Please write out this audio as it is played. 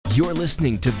You're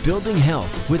listening to Building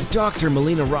Health with Dr.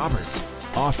 Melina Roberts,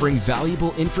 offering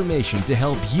valuable information to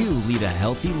help you lead a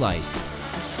healthy life.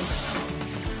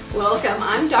 Welcome,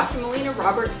 I'm Dr. Melina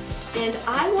Roberts, and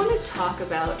I want to talk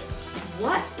about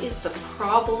what is the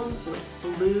problem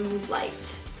with blue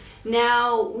light.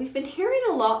 Now, we've been hearing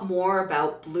a lot more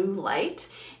about blue light,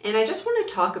 and I just want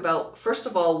to talk about, first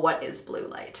of all, what is blue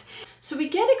light? So we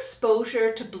get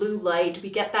exposure to blue light,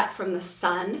 we get that from the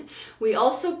sun. We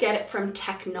also get it from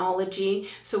technology,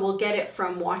 so we'll get it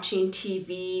from watching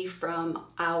TV, from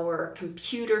our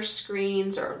computer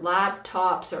screens, our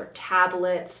laptops, our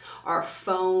tablets, our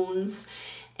phones.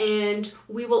 And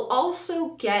we will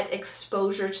also get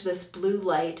exposure to this blue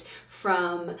light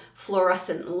from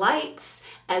fluorescent lights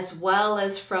as well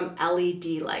as from LED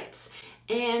lights.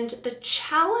 And the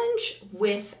challenge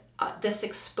with this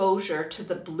exposure to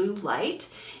the blue light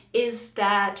is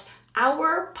that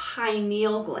our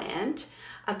pineal gland,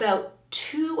 about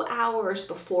 2 hours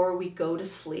before we go to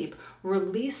sleep,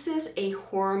 releases a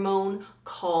hormone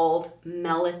called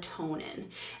melatonin.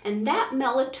 And that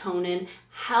melatonin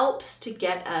helps to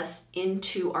get us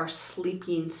into our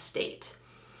sleeping state.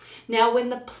 Now, when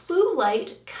the blue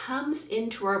light comes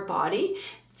into our body,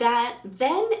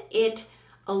 then it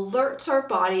alerts our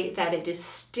body that it is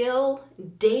still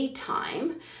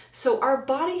daytime. So our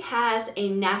body has a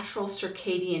natural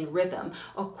circadian rhythm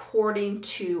according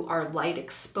to our light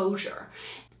exposure.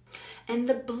 And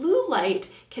the blue light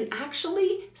can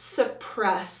actually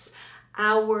suppress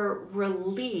our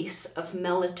release of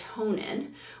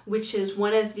melatonin, which is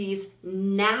one of these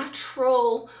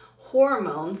natural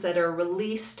hormones that are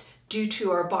released due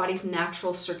to our body's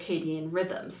natural circadian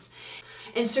rhythms.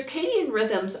 And circadian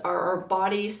rhythms are our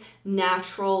body's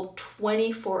natural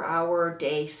 24-hour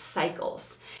day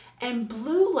cycles. And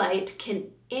blue light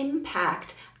can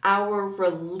impact our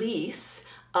release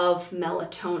of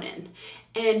melatonin.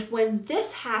 And when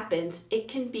this happens, it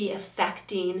can be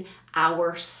affecting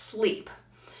our sleep.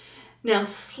 Now,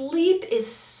 sleep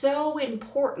is so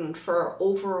important for our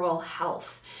overall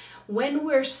health. When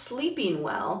we're sleeping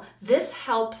well, this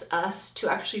helps us to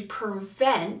actually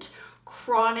prevent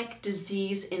chronic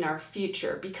disease in our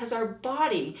future because our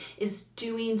body is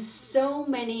doing so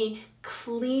many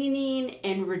cleaning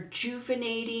and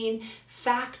rejuvenating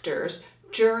factors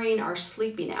during our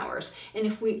sleeping hours. And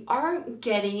if we aren't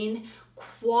getting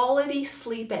quality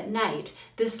sleep at night,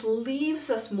 this leaves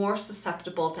us more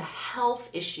susceptible to health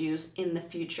issues in the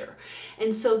future.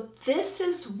 And so this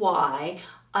is why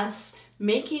us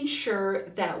making sure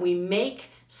that we make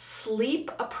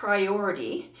sleep a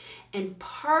priority. And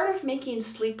part of making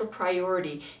sleep a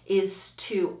priority is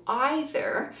to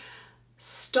either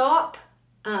stop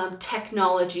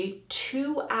technology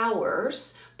 2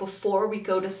 hours before we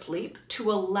go to sleep to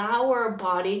allow our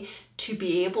body to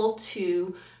be able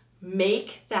to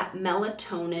make that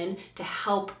melatonin to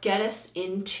help get us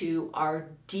into our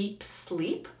deep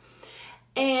sleep.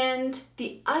 And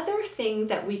the other thing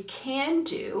that we can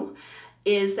do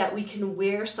is that we can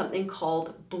wear something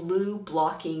called blue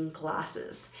blocking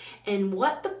glasses. And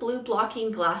what the blue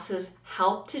blocking glasses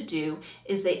help to do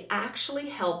is they actually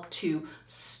help to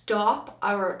stop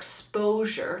our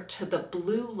exposure to the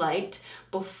blue light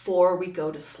before we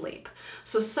go to sleep.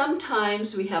 So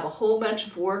sometimes we have a whole bunch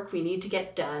of work we need to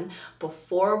get done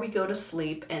before we go to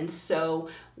sleep. And so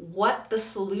what the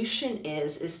solution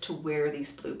is to wear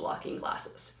these blue blocking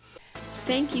glasses.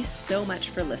 Thank you so much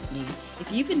for listening.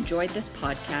 If you've enjoyed this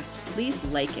podcast, please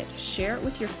like it, share it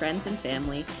with your friends and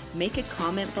family, make a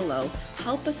comment below,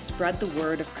 help us spread the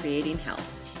word of creating health.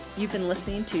 You've been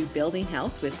listening to Building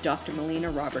Health with Dr.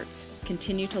 Melina Roberts.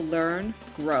 Continue to learn,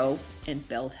 grow, and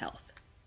build health.